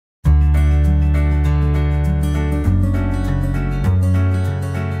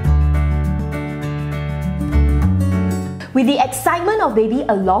With the excitement of baby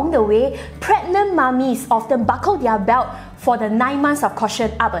along the way, pregnant mummies often buckle their belt for the 9 months of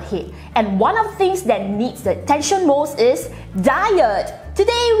caution up ahead. And one of the things that needs the attention most is diet.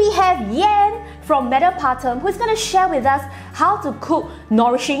 Today we have Yan from Pre-Partum who's going to share with us how to cook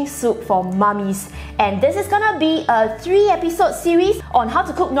nourishing soup for mummies. And this is going to be a 3-episode series on how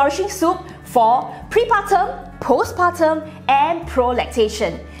to cook nourishing soup for prepartum, postpartum, and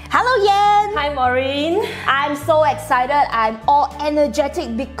pro-lactation. Hello Yan! Hi Maureen! I'm so excited, I'm all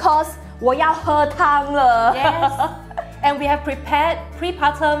energetic because 我要喝汤了. Yes! And we have prepared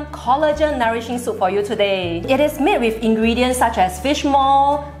Pre-Partum Collagen Nourishing Soup for you today. It is made with ingredients such as fish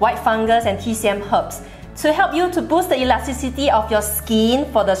maw, white fungus, and TCM herbs to help you to boost the elasticity of your skin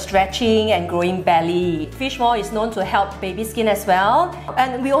for the stretching and growing belly. Fish maw is known to help baby skin as well.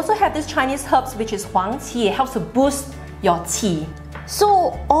 And we also have this Chinese herbs which is huang qi. It helps to boost your qi.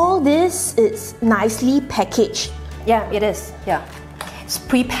 So all this is nicely packaged. Yeah, it is. Yeah. It's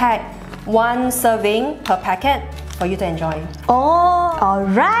pre-packed. 1 serving per packet for you to enjoy. Oh,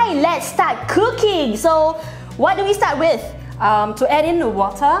 alright, let's start cooking. So, what do we start with? To add in the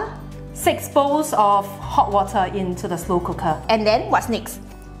water, 6 bowls of hot water into the slow cooker. And then, what's next?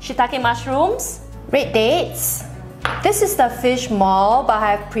 Shiitake mushrooms, red dates. This is the fish maw, but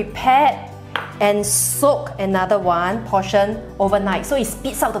I have prepared and soaked another portion overnight, so it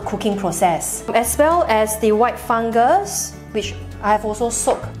speeds up the cooking process. As well as the white fungus, which I have also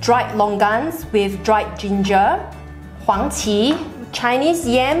soaked. Dried longans with dried ginger, huang qi, Chinese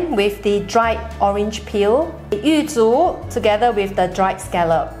yam with the dried orange peel, yuzu together with the dried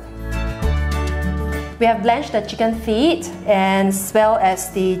scallop. We have blanched the chicken feet and as well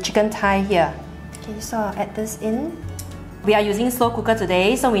as the chicken thigh here. Okay, so I'll add this in. We are using slow cooker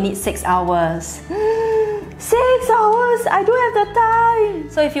today, so we need 6 hours. 6 hours? I don't have the time!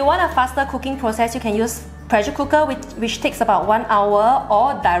 So if you want a faster cooking process, you can use pressure cooker, which takes about 1 hour,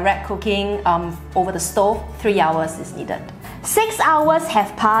 or direct cooking over the stove, 3 hours is needed. 6 hours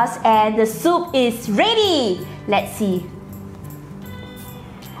have passed and the soup is ready. Let's see.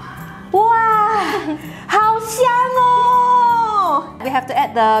 Wow! 好香哦! We have to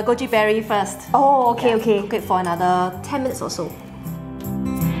add the goji berry first. Oh, okay, okay. Cook it for another 10 minutes or so.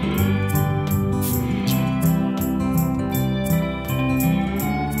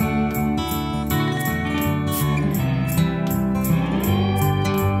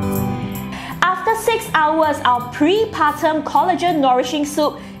 After 6 hours, our Pre-Partum Collagen Nourishing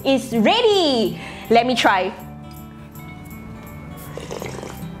Soup is ready. Let me try.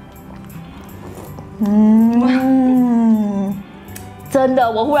 Mmm. 真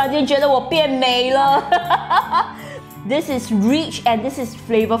的，我忽然间觉得我变美了。This is rich and this is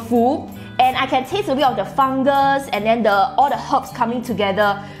flavorful, and I can taste a bit of the fungus and then all the herbs coming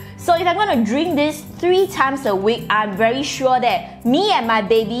together. So if I'm gonna drink this 3 times a week, I'm very sure that me and my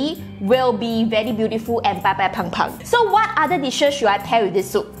baby will be very beautiful and pang pang. So what other dishes should I pair with this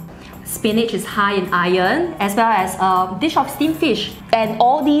soup? Spinach is high in iron, as well as a dish of steamed fish. And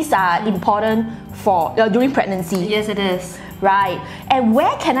all these are important for during pregnancy. Yes, it is. Right. And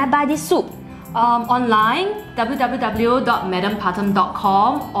where can I buy this soup? Online,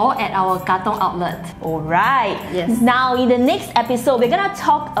 www.madampartum.com, or at our Katong outlet. Alright. Yes. Now in the next episode, we're gonna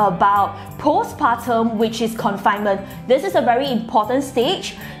talk about postpartum, which is confinement. This is a very important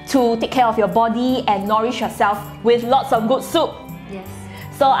stage to take care of your body and nourish yourself with lots of good soup. Yes.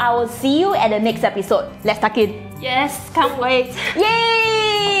 So I will see you at the next episode. Let's tuck in. Yes, can't wait.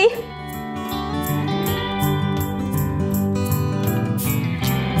 Yay!